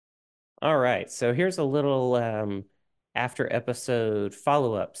All right. So here's a little after episode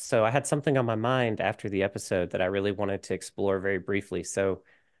follow-up. So I had something on my mind after the episode that I really wanted to explore very briefly. So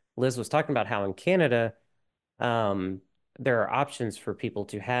Liz was talking about how in Canada, um, there are options for people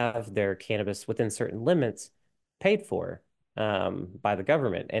to have their cannabis within certain limits paid for by the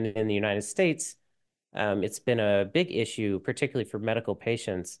government. And in the United States, it's been a big issue, particularly for medical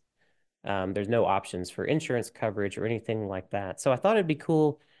patients. There's no options for insurance coverage or anything like that. So I thought it'd be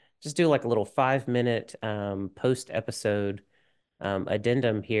cool just do like a little 5 minute post episode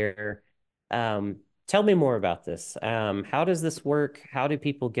addendum here. Tell me more about this. How does this work? How do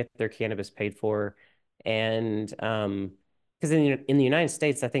people get their cannabis paid for? And because in the United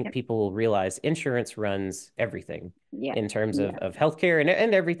States, I think Yep. people will realize insurance runs everything Yeah. in terms Yeah. of healthcare and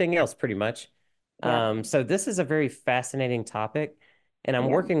everything else, pretty much. Yeah. So this is a very fascinating topic, and I'm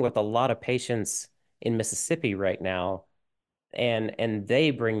Yeah. working with a lot of patients in Mississippi right now, and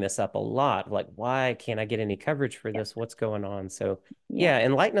they bring this up a lot, like, why can't I get any coverage for Yeah. this? What's going on? So Yeah. yeah,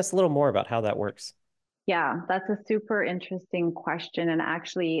 enlighten us a little more about how that works. Yeah, that's a super interesting question. And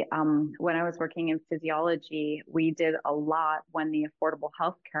actually, when I was working in physiology, we did a lot when the Affordable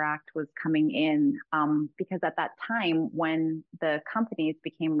Health Care Act was coming in, because at that time, when the companies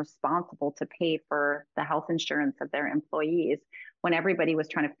became responsible to pay for the health insurance of their employees, when everybody was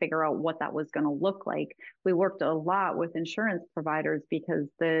trying to figure out what that was going to look like, we worked a lot with insurance providers because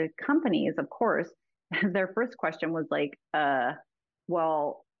the companies, of course, their first question was like,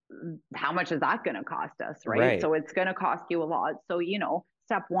 well, how much is that going to cost us? Right. Right. So it's going to cost you a lot. So,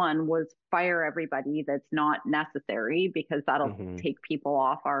 step one was fire everybody that's not necessary because that'll Hmm. take people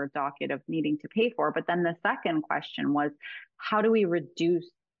off our docket of needing to pay for. But then the second question was, how do we reduce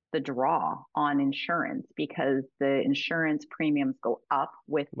the draw on insurance because the insurance premiums go up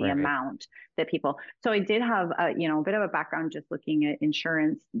with the Right. amount that people. So I did have a bit of a background just looking at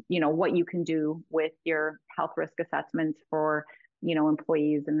insurance, what you can do with your health risk assessments for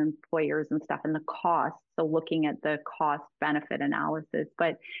employees and employers and stuff and the cost. So looking at the cost benefit analysis.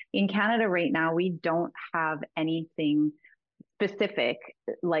 But in Canada right now, we don't have anything specific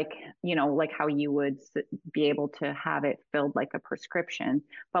like like how you would be able to have it filled like a prescription.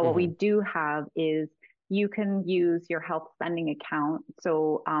 But what we Hmm. do have is you can use your health spending account.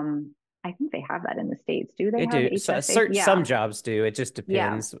 So I think they have that in the States. Do they They have do. So, HSAs? Yeah. some jobs do. It just Yeah.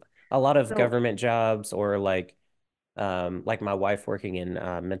 depends. A lot of So government jobs or like my wife working in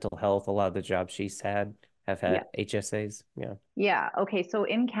mental health, a lot of the jobs she's had have yeah. had HSAs. Yeah. Yeah. Okay. So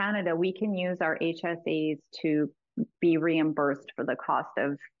in Canada, we can use our HSAs to be reimbursed for the cost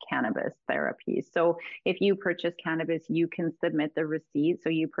of cannabis therapy. So if you purchase cannabis, you can submit the receipt. So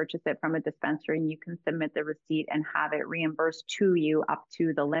you purchase it from a dispensary and you can submit the receipt and have it reimbursed to you up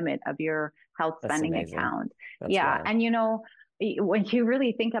to the limit of your health That's spending amazing. account. That's Yeah. wild. And when you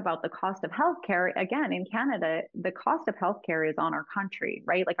really think about the cost of healthcare, again, in Canada, the cost of healthcare is on our country,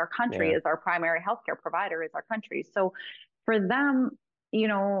 right? Like our country Yeah. is our primary healthcare provider, is our country. So for them,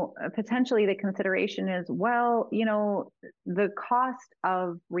 potentially the consideration is, well, the cost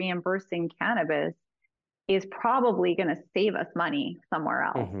of reimbursing cannabis is probably going to save us money somewhere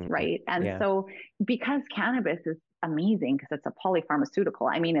else, Hmm. right? And Yeah. so, because cannabis is amazing because it's a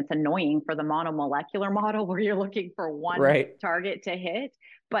polypharmaceutical, I mean, it's annoying for the monomolecular model where you're looking for one Right. target to hit.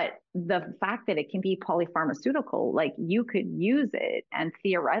 But the fact that it can be polypharmaceutical, like you could use it and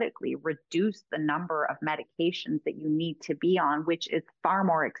theoretically reduce the number of medications that you need to be on, which is far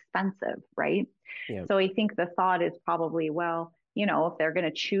more expensive, right? Yeah. So I think the thought is probably, well, if they're going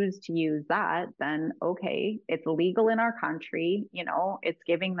to choose to use that, then okay, it's legal in our country. It's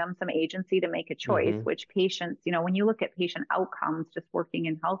giving them some agency to make a choice, Hmm. which patients, when you look at patient outcomes, just working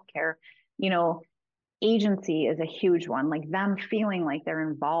in healthcare, you know, agency is a huge one, like them feeling like they're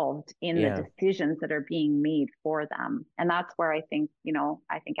involved in the Yeah. decisions that are being made for them. And that's where I think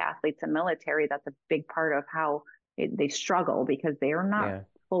athletes and military, that's a big part of how they struggle because they are not Yeah.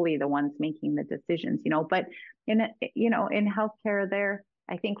 fully the ones making the decisions. But in healthcare there,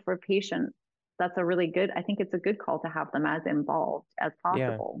 I think for patients, that's a really good, I think it's a good call to have them as involved as Yeah.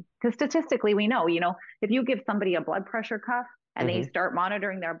 possible. Because statistically, we know, if you give somebody a blood pressure cuff and they Hmm. start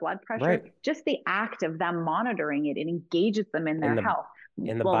monitoring their blood pressure, Right. just the act of them monitoring it, it engages them in In their the health.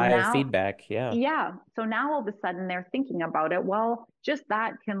 in the Well, now, biofeedback. Yeah. yeah. So now all of a sudden they're thinking about it. Well, just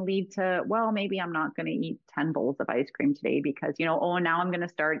that can lead to, well, maybe I'm not going to eat 10 bowls of ice cream today because, oh, now I'm going to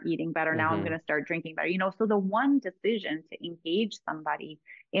start eating better. Now I'm Hmm. going to start drinking better. So the one decision to engage somebody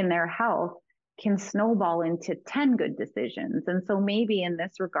in their health can snowball into 10 good decisions. And so maybe in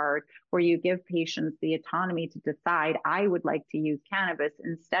this regard, where you give patients the autonomy to decide, I would like to use cannabis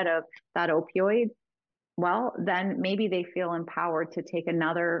instead of that opioid, well, then maybe they feel empowered to take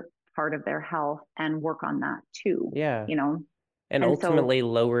another part of their health and work on that too, Yeah. you know? And And so, ultimately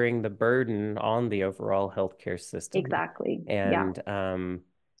lowering the burden on the overall healthcare system exactly. Yeah. and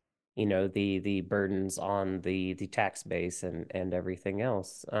the burdens on the tax base and everything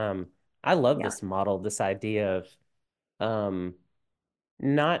else. I love Yeah. this model, this idea of um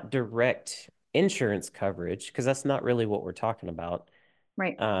not direct insurance coverage, because that's not really what we're talking about.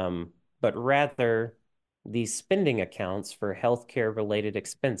 Right. But rather these spending accounts for healthcare related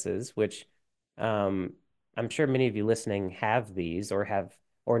expenses, which um, I'm sure many of you listening have these or have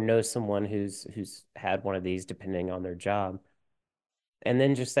or know someone who's had one of these depending on their job. And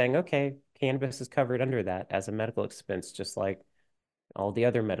then just saying, okay, cannabis is covered under that as a medical expense, just like all the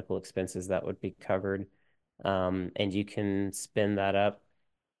other medical expenses that would be covered. And you can spin that up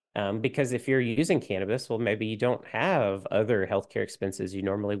because if you're using cannabis, well, maybe you don't have other healthcare expenses you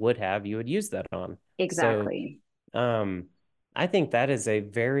normally would have, you would use that on. So, Exactly. um, I think that is a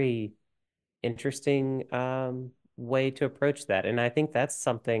very interesting way to approach that. And I think that's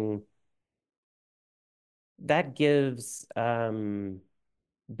something that gives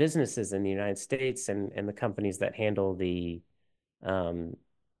businesses in the United States and the companies that handle um,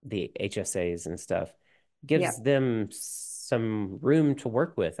 the HSAs and stuff Yeah. gives them some room to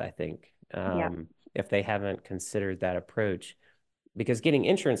work with, I think, Yeah. if they haven't considered that approach. Because getting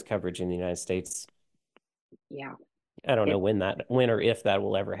insurance coverage in the United States, Yeah. I don't know It, when or if that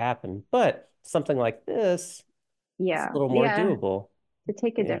will ever happen, but something like this is a yeah. little more Yeah. doable. To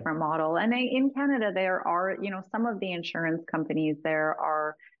take a Yeah. different model. And in Canada, there are, some of the insurance companies there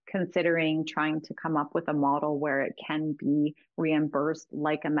are considering trying to come up with a model where it can be reimbursed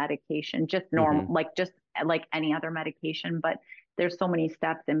like a medication, just normal, Hmm. just like any other medication. But there's so many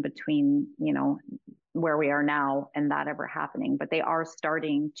steps in between, where we are now and that ever happening. But they are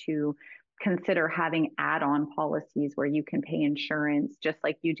starting to consider having add-on policies where you can pay insurance just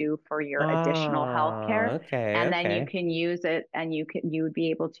like you do for your additional health Ah, care, okay, and then you okay. can use it, and you would be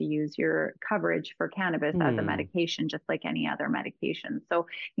able to use your coverage for cannabis as a Hmm. medication just like any other medication. So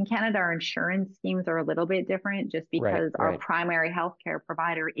in Canada, our insurance schemes are a little bit different just Right, because our right. primary healthcare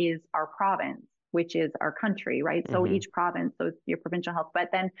provider is our province, which is our country, right? So Hmm. each province, so it's your provincial health, but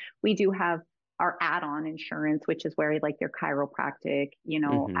then we do have our add-on insurance, which is where like your chiropractic,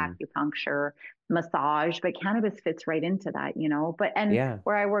 Hmm. acupuncture, massage, but cannabis fits right into that, But and Yeah.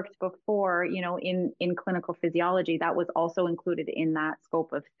 where I worked before, in clinical physiology, that was also included in that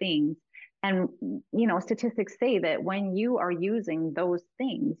scope of things. And statistics say that when you are using those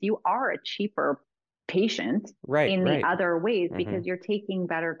things, you are a cheaper patient Right, in the right. other ways Hmm. because you're taking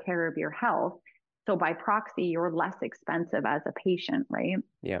better care of your health. So by proxy, you're less expensive as a patient, right?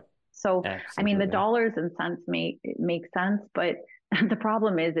 Yeah, So, I mean, the absolutely. dollars and cents make sense, but the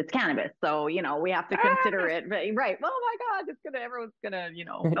problem is it's cannabis. So, we have to consider Ah, it, right? Well, oh my God, everyone's gonna,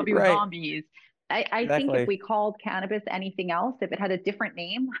 there'll be right, zombies. I think if exactly. we called cannabis anything else, if it had a different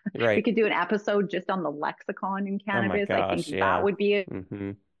name, we Right. could do an episode just on the lexicon in Oh my cannabis. I think gosh, that yeah. would be it.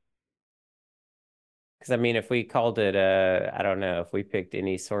 Hmm. Because I mean, if we called it, I don't know, if we picked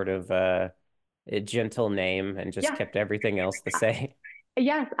any sort of a gentle name and just Yeah. kept everything else the same.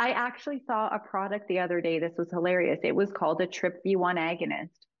 Yes, I actually saw a product the other day. This was hilarious. It was called a Trip V1 agonist.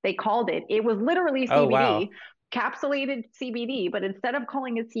 They called it, it was literally Oh CBD, wow. capsulated CBD, but instead of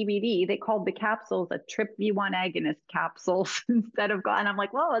calling it CBD, they called the capsules a Trip V1 agonist capsules instead of, and I'm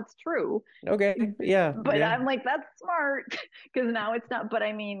like, well, it's true. Okay. Yeah, But yeah. I'm like, that's smart because now it's not. But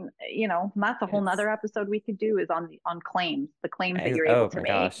I mean, that's a whole It's nother episode we could do is on claims, the claims that you're able oh to my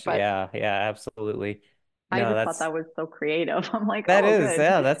make. gosh. But Yeah, yeah, absolutely. I No, just thought that's that was so creative. I'm like, that oh, is, good.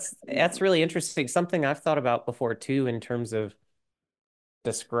 yeah, that's really interesting. Something I've thought about before too in terms of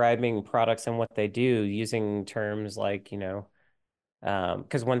describing products and what they do using terms like,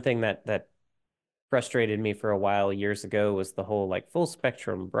 because one thing that frustrated me for a while years ago was the whole like full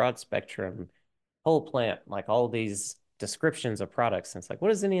spectrum, broad spectrum, whole plant, like all these descriptions of products. And it's like, what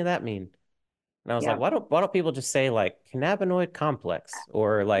does any of that mean? And I was like, Yeah. why don't people just say like cannabinoid complex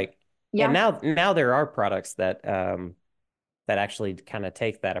or like, and Yeah. now there are products that actually kind of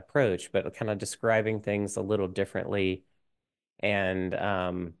take that approach, but kind of describing things a little differently and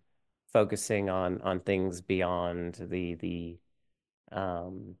focusing on things beyond the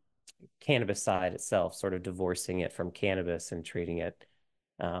um cannabis side itself, sort of divorcing it from cannabis and treating it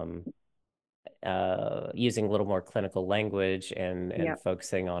um, using a little more clinical language and Yeah.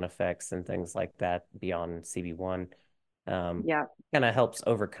 focusing on effects and things like that beyond CB1 um, Yeah. kind of helps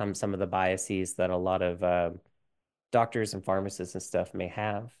overcome some of the biases that a lot of doctors and pharmacists and stuff may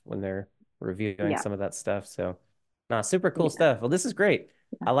have when they're reviewing Yeah. some of that stuff. So, nah, super cool Yeah. stuff. Well, this is great.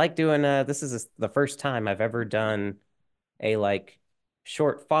 I like doing this is the first time I've ever done a like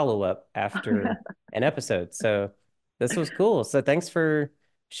short follow-up after an episode. So this was cool. So thanks for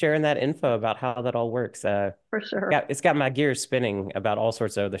sharing that info about how that all works. For sure. Yeah, it's got my gears spinning about all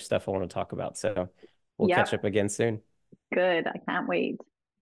sorts of other stuff I want to talk about. So we'll catch Yep. up again soon. Good. I can't wait.